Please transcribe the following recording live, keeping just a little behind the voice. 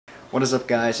What is up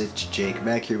guys, it's Jake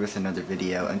back here with another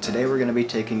video, and today we're going to be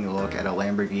taking a look at a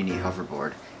Lamborghini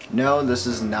hoverboard. No, this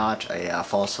is not a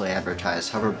falsely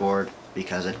advertised hoverboard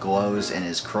because it glows and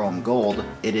is chrome gold.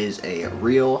 It is a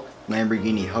real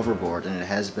Lamborghini hoverboard and it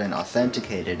has been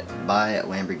authenticated by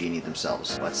Lamborghini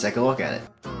themselves. Let's take a look at it.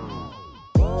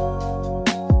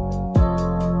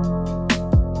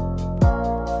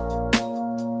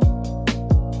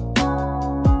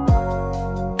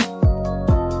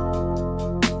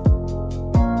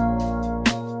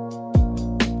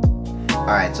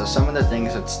 Alright, so some of the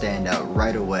things that stand out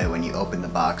right away when you open the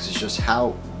box is just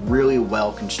how really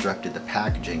well constructed the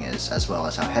packaging is, as well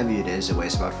as how heavy it is. It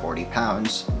weighs about 40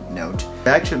 pounds, note.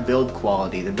 Back to build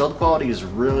quality. The build quality is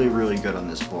really good on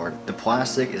this board. The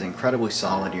plastic is incredibly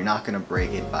solid. You're not going to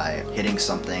break it by hitting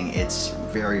something. It's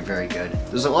very good.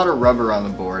 There's a lot of rubber on the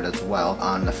board as well,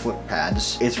 on the foot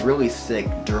pads. It's really thick,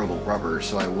 durable rubber,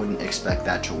 so I wouldn't expect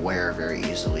that to wear very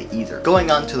easily either.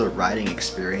 Going on to the riding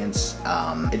experience,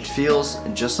 it feels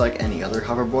just like any other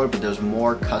hoverboard, but there's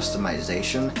more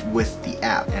customization with the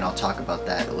app, and I'll talk about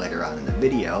that later on in the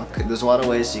video. There's a lot of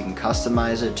ways you can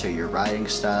customize it to your riding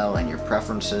style and your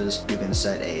preferences. You can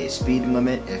set a speed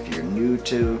limit if you're new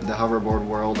to the hoverboard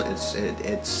world.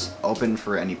 It's open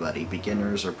for anybody,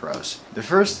 beginners or pros. The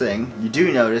first thing you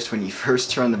do notice when you first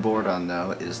turn the board on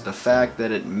though is the fact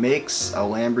that it makes a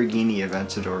Lamborghini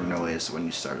Aventador noise when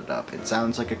you start it up. It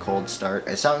sounds like a cold start.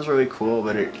 It sounds really cool,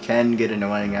 but it can get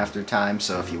annoying after time,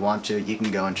 so if you want to, you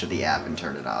can go into the app and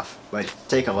turn it off. But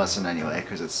take a listen anyway,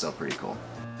 because it's still pretty cool.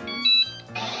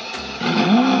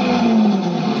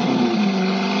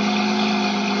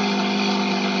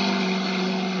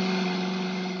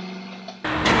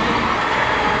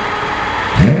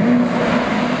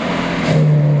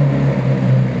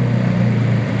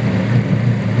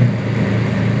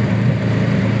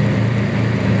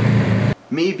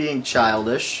 Me being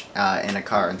childish and a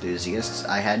car enthusiast,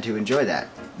 I had to enjoy that.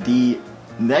 The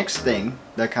next thing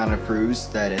that kind of proves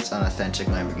that it's an authentic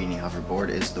Lamborghini hoverboard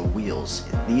is the wheels.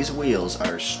 These wheels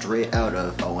are straight out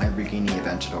of a Lamborghini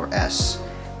Aventador S,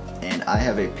 and I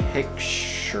have a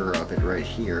picture of it right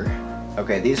here.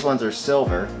 Okay, these ones are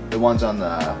silver. The ones on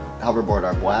the hoverboard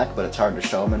are black, but it's hard to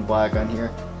show them in black on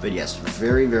here. But yes,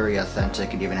 very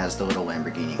authentic. It even has the little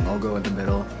Lamborghini logo in the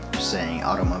middle, saying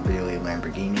Automobili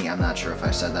Lamborghini. I'm not sure if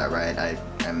I said that right. I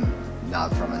am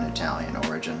not from an Italian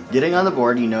origin. Getting on the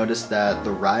board, you notice that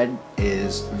the ride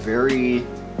is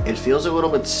it feels a little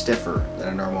bit stiffer than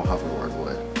a normal hoverboard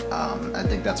would. I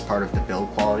think that's part of the build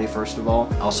quality, first of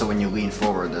all. Also, when you lean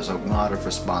forward, there's a lot of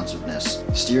responsiveness.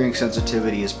 Steering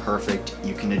sensitivity is perfect.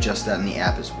 You can adjust that in the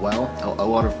app as well. A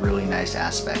lot of really nice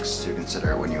aspects to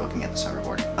consider when you're looking at this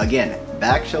hoverboard. Again,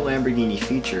 back to Lamborghini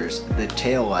features, the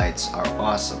taillights are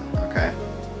awesome, okay?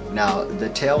 Now, the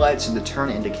taillights and the turn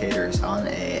indicators on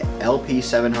a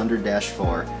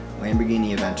LP700-4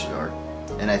 Lamborghini Aventador,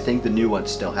 and I think the new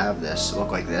ones still have this,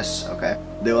 look like this, okay?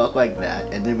 They look like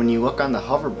that, and then when you look on the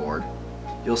hoverboard,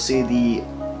 you'll see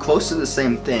close to the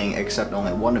same thing, except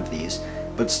only one of these,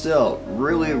 but still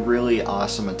really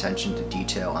awesome attention to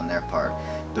detail on their part.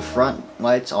 The front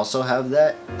lights also have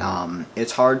that.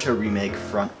 It's hard to remake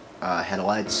front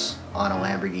headlights on a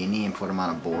Lamborghini and put them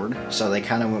on a board, so they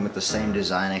kind of went with the same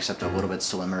design except a little bit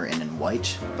slimmer and in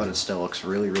white, but it still looks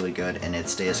really good, and it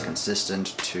stays consistent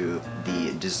to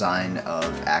the design of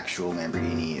actual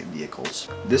Lamborghini vehicles.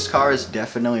 This car is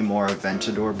definitely more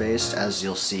Aventador based, as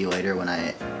you'll see later when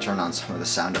I turn on some of the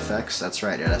sound effects. That's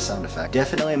right, it has sound effect.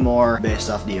 Definitely more based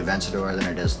off the Aventador than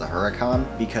it is the Huracan,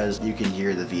 because you can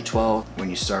hear the V12 when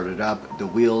you start it up. The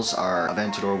wheels are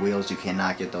Aventador wheels, you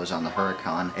cannot get those on the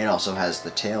Huracan. It also has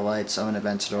the taillights of an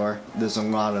Aventador. There's a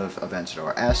lot of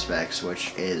Aventador aspects,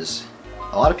 which is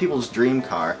a lot of people's dream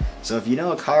car, so if you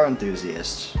know a car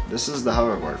enthusiast, this is the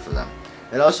hoverboard for them.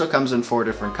 It also comes in 4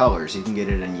 different colors. You can get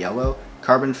it in yellow,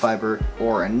 carbon fiber,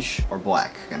 orange, or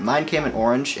black. And mine came in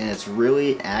orange, and it's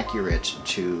really accurate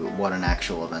to what an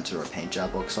actual Aventador paint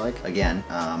job looks like. Again,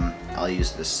 I'll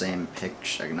use the same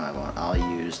picture. No, I won't. I'll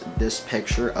use this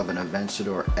picture of an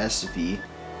Aventador SV.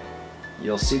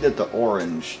 You'll see that the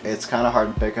orange, it's kind of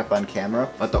hard to pick up on camera,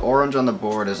 but the orange on the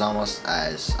board is almost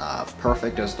as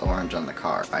perfect as the orange on the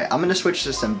car. Alright, I'm going to switch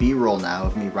to some B-roll now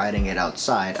of me riding it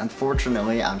outside.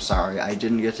 Unfortunately, I'm sorry, I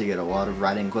didn't get to get a lot of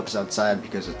riding clips outside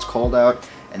because it's cold out,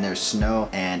 and there's snow.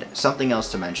 And something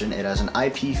else to mention, it has an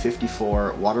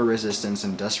IP54 water resistance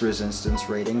and dust resistance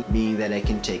rating, meaning that it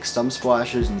can take some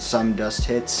splashes and some dust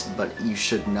hits, but you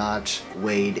should not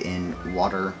wade in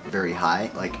water very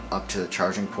high. Like up to the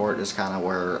charging port is kind of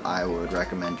where I would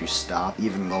recommend you stop.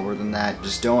 Even lower than that,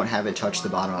 just don't have it touch the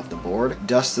bottom of the board.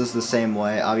 Dust is the same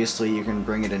way. Obviously you can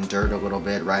bring it in dirt a little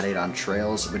bit, ride it on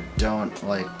trails, but don't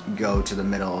like go to the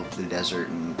middle of the desert.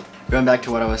 And going back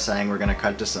to what I was saying, we're gonna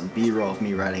cut to some B-roll of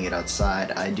me riding it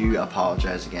outside. I do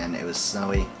apologize again, it was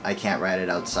snowy. I can't ride it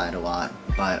outside a lot,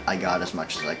 but I got as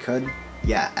much as I could.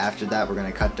 Yeah, after that we're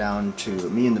gonna cut down to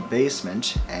me in the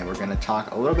basement, and we're gonna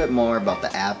talk a little bit more about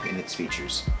the app and its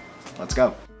features. Let's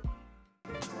go.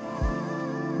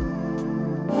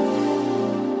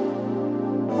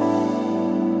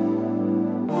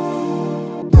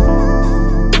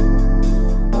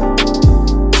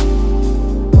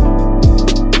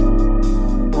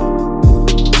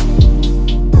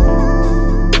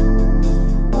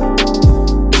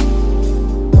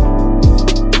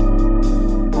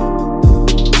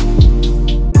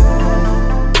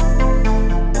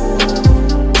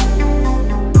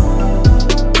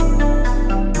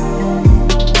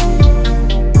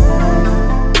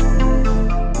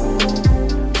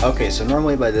 Okay, so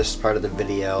normally by this part of the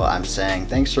video, I'm saying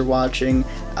thanks for watching,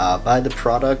 buy the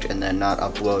product, and then not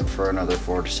upload for another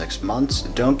 4 to 6 months.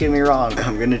 Don't get me wrong,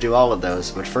 I'm going to do all of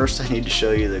those, but first I need to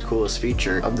show you the coolest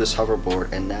feature of this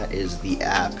hoverboard, and that is the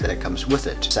app that comes with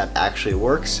it. This app actually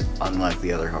works, unlike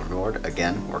the other hoverboard.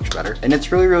 Again, works better. And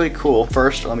it's really, really cool.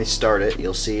 First, let me start it.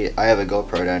 You'll see I have a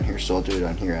GoPro down here, so I'll do it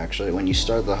on here actually. When you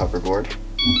start the hoverboard,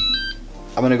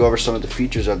 I'm going to go over some of the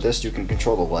features of this. You can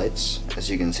control the lights. As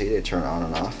you can see, they turn on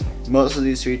and off. Most of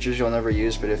these features you'll never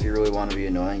use, but if you really want to be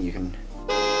annoying, you can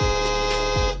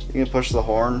push the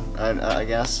horn, I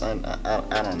guess. I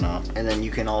don't know. And then you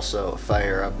can also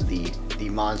fire up the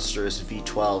monstrous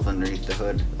V12 underneath the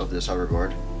hood of this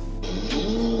hoverboard.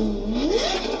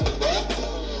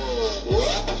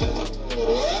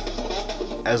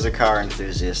 As a car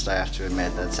enthusiast, I have to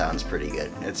admit that sounds pretty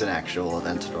good. It's an actual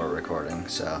Aventador recording,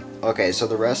 so. Okay, so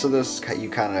the rest of this, you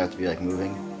kind of have to be like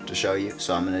moving to show you,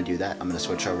 so I'm gonna do that. I'm gonna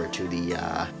switch over to the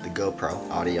GoPro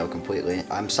audio completely.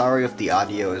 I'm sorry if the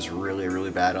audio is really, really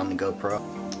bad on the GoPro.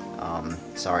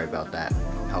 Sorry about that.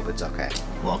 Hope it's okay.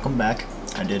 Welcome back.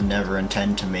 I did never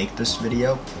intend to make this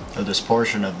video, or this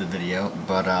portion of the video,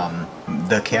 but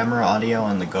the camera audio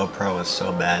on the GoPro is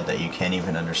so bad that you can't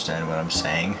even understand what I'm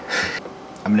saying.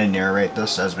 I'm going to narrate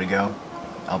this as we go.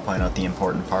 I'll point out the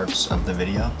important parts of the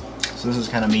video. So this is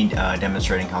kind of me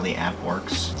demonstrating how the app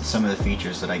works. Some of the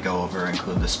features that I go over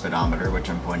include the speedometer,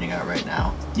 which I'm pointing out right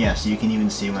now. Yeah, so you can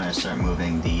even see when I start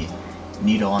moving, the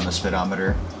needle on the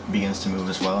speedometer begins to move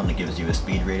as well, and it gives you a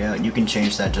speed readout. You can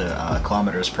change that to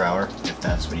kilometers per hour if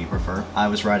that's what you prefer. I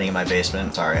was riding in my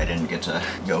basement. Sorry, I didn't get to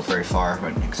go very far,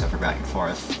 but except for back and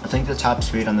forth. I think the top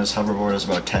speed on this hoverboard is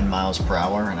about 10 miles per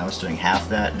hour, and I was doing half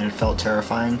that, and it felt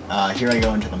terrifying. Here I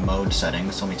go into the mode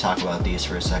settings. Let me talk about these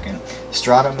for a second.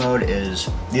 Strada mode is,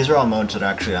 these are all modes that are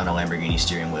actually on a Lamborghini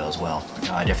steering wheel as well.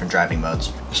 Different driving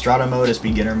modes. Strada mode is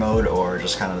beginner mode, or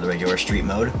just kind of the regular street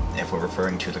mode, if we're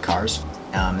referring to the cars.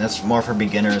 That's more for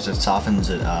beginners. It softens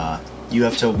it. You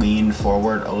have to lean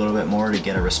forward a little bit more to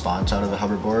get a response out of the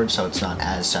hoverboard, so it's not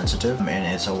as sensitive,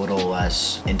 and it's a little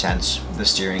less intense. The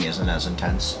steering isn't as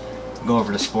intense. Go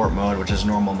over to sport mode, which is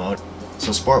normal mode.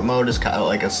 So sport mode is kind of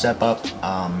like a step up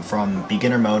from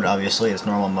beginner mode. Obviously it's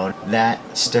normal mode. That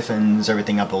stiffens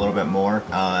everything up a little bit more,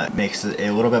 makes it a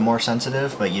little bit more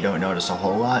sensitive, but you don't notice a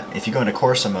whole lot. If you go into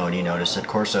Corsa mode, you notice that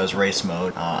Corsa is race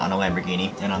mode on a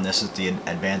Lamborghini, and on this is the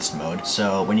advanced mode.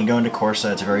 So when you go into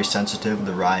Corsa, it's very sensitive.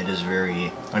 The ride is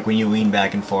very, like when you lean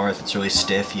back and forth, it's really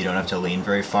stiff. You don't have to lean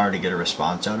very far to get a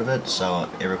response out of it, so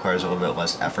it requires a little bit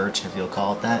less effort, if you'll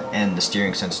call it that. And the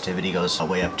steering sensitivity goes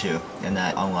way up too, and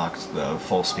that unlocks the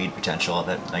full speed potential of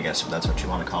it, I guess, if that's what you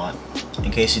want to call it.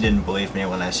 In case you didn't believe me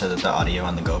when I said that the audio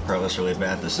on the GoPro is really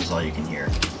bad, this is all you can hear.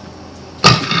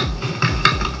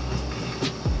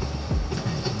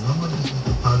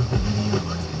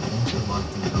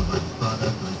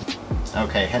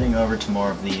 Okay, heading over to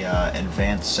more of the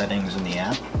advanced settings in the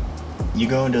app. You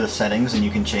go into the settings and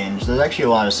you can change, there's actually a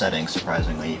lot of settings,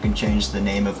 surprisingly. You can change the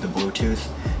name of the Bluetooth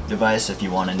device if you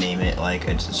want to name it like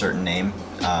it's a certain name,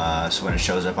 so when it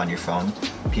shows up on your phone,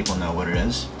 people know what it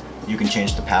is. You can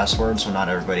change the password, so not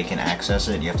everybody can access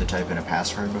it. You have to type in a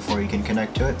password before you can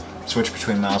connect to it. Switch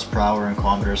between miles per hour and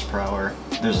kilometers per hour.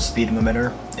 There's a speed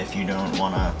limiter. If you don't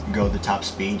want to go the top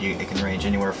speed, it can range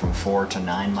anywhere from 4 to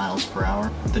 9 miles per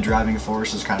hour. The driving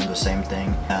force is kind of the same thing.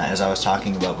 As I was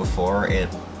talking about before, it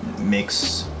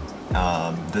makes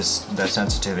the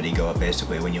sensitivity go up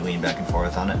basically when you lean back and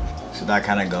forth on it. So that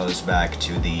kind of goes back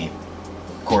to the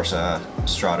Corsa,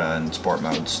 Strada, and Sport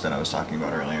modes that I was talking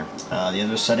about earlier. The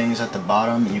other settings at the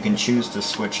bottom, you can choose to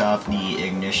switch off the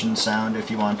ignition sound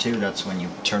if you want to. That's when you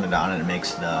turn it on and it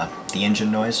makes the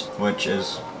engine noise, which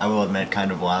is, I will admit,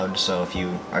 kind of loud. So if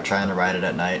you are trying to ride it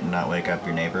at night and not wake up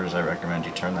your neighbors, I recommend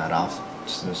you turn that off.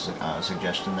 Just a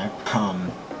suggestion there.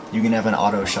 You can have an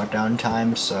auto shutdown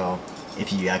time, so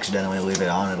if you accidentally leave it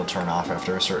on, it'll turn off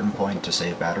after a certain point to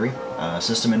save battery.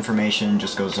 System information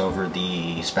just goes over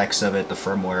the specs of it, the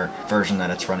firmware version that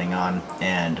it's running on,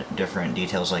 and different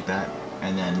details like that.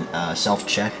 And then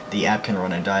self-check. The app can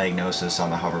run a diagnosis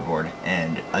on the hoverboard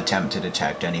and attempt to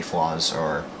detect any flaws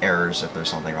or errors if there's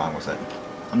something wrong with it.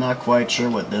 I'm not quite sure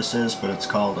what this is, but it's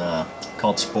called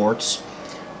Sports.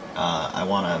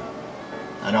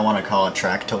 I don't want to call it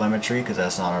track telemetry because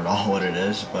that's not at all what it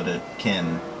is, but it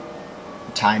can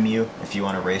time you if you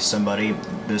want to race somebody.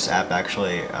 This app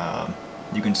actually,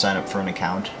 you can sign up for an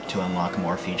account to unlock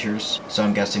more features. So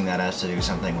I'm guessing that has to do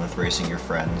something with racing your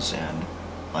friends and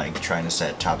like trying to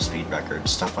set top speed records,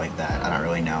 stuff like that. I don't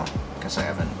really know because I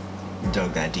haven't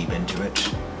dug that deep into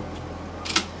it.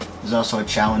 There's also a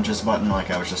challenges button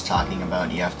like I was just talking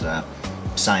about. You have to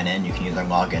sign in. You can either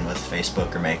log in with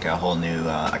Facebook or make a whole new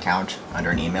account under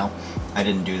an email. I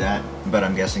didn't do that, but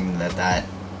I'm guessing that that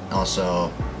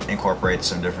also incorporates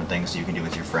some different things you can do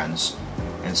with your friends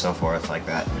and so forth like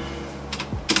that.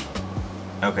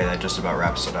 Okay, that just about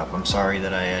wraps it up. I'm sorry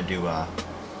that I had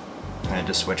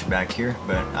to switch back here,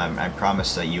 but I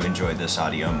promise that you enjoyed this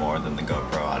audio more than the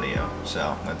GoPro audio.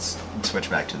 So let's switch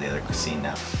back to the other scene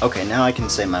now. Okay, now I can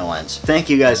say my lines. Thank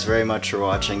you guys very much for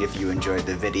watching. If you enjoyed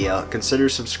the video, consider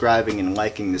subscribing and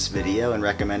liking this video and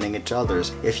recommending it to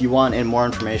others. If you want more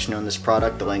information on this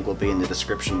product, the link will be in the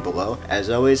description below. As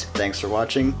always, thanks for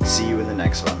watching. See you in the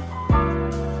next one.